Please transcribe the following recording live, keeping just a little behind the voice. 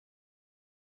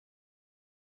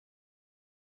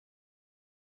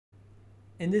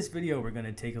In this video, we're going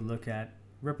to take a look at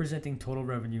representing total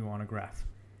revenue on a graph.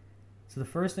 So the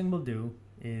first thing we'll do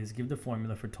is give the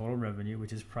formula for total revenue,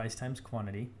 which is price times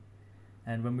quantity.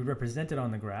 And when we represent it on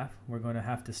the graph, we're going to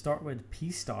have to start with P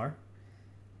star,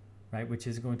 right, which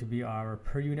is going to be our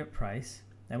per unit price,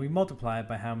 and we multiply it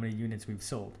by how many units we've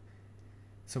sold.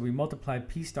 So we multiply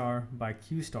P star by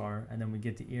Q star, and then we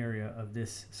get the area of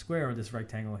this square or this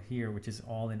rectangle here, which is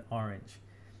all in orange.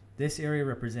 This area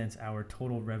represents our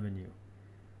total revenue.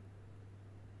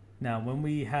 Now, when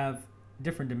we have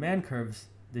different demand curves,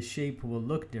 the shape will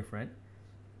look different,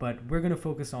 but we're going to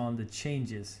focus on the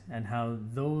changes and how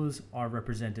those are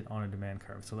represented on a demand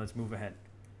curve. So let's move ahead.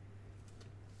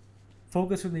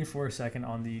 Focus with me for a second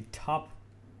on the top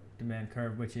demand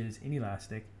curve, which is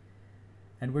inelastic.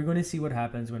 And we're going to see what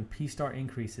happens when P star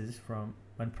increases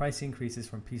when price increases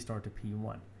from P star to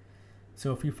P1.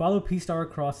 So if we follow P star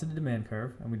across the demand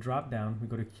curve and we drop down, we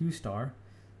go to Q star.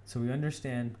 So we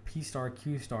understand P star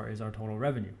Q star is our total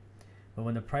revenue. But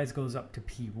when the price goes up to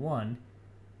P1,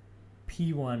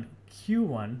 P1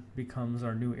 Q1 becomes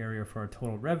our new area for our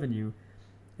total revenue.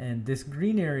 And this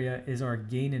green area is our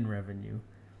gain in revenue.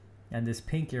 And this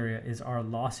pink area is our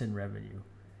loss in revenue.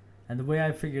 And the way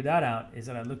I figured that out is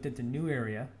that I looked at the new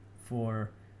area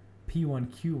for P1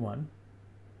 Q1.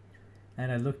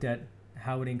 And I looked at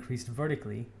how it increased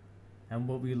vertically and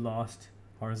what we lost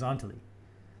horizontally.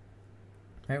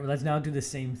 All right, well, let's now do the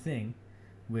same thing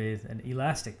with an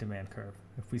elastic demand curve.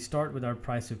 If we start with our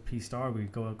price of P star, we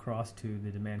go across to the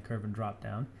demand curve and drop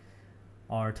down.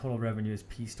 Our total revenue is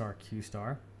P star Q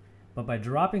star. But by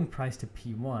dropping price to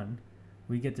P1,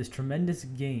 we get this tremendous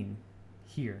gain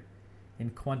here in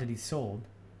quantity sold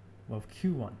of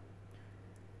Q1.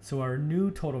 So our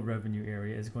new total revenue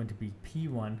area is going to be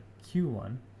P1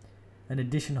 Q1, an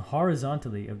addition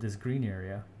horizontally of this green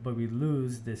area, but we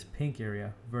lose this pink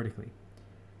area vertically.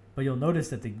 But you'll notice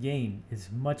that the gain is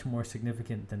much more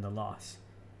significant than the loss.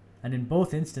 And in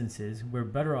both instances, we're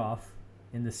better off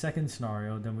in the second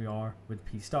scenario than we are with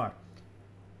P star.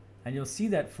 And you'll see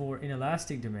that for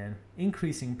inelastic demand,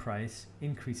 increasing price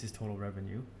increases total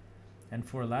revenue. And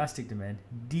for elastic demand,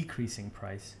 decreasing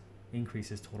price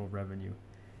increases total revenue.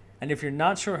 And if you're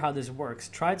not sure how this works,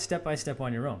 try it step by step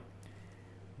on your own.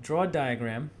 Draw a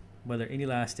diagram, whether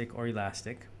inelastic or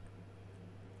elastic.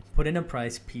 Put in a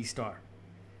price P star.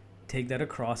 Take that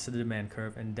across to the demand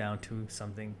curve and down to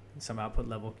some output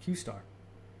level Q star.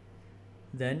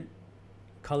 Then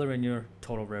color in your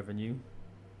total revenue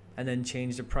and then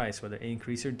change the price, whether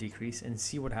increase or decrease, and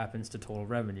see what happens to total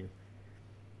revenue.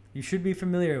 You should be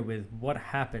familiar with what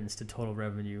happens to total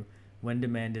revenue when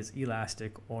demand is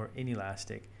elastic or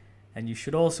inelastic, and you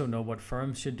should also know what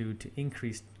firms should do to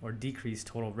increase or decrease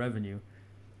total revenue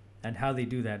and how they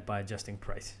do that by adjusting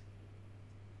price.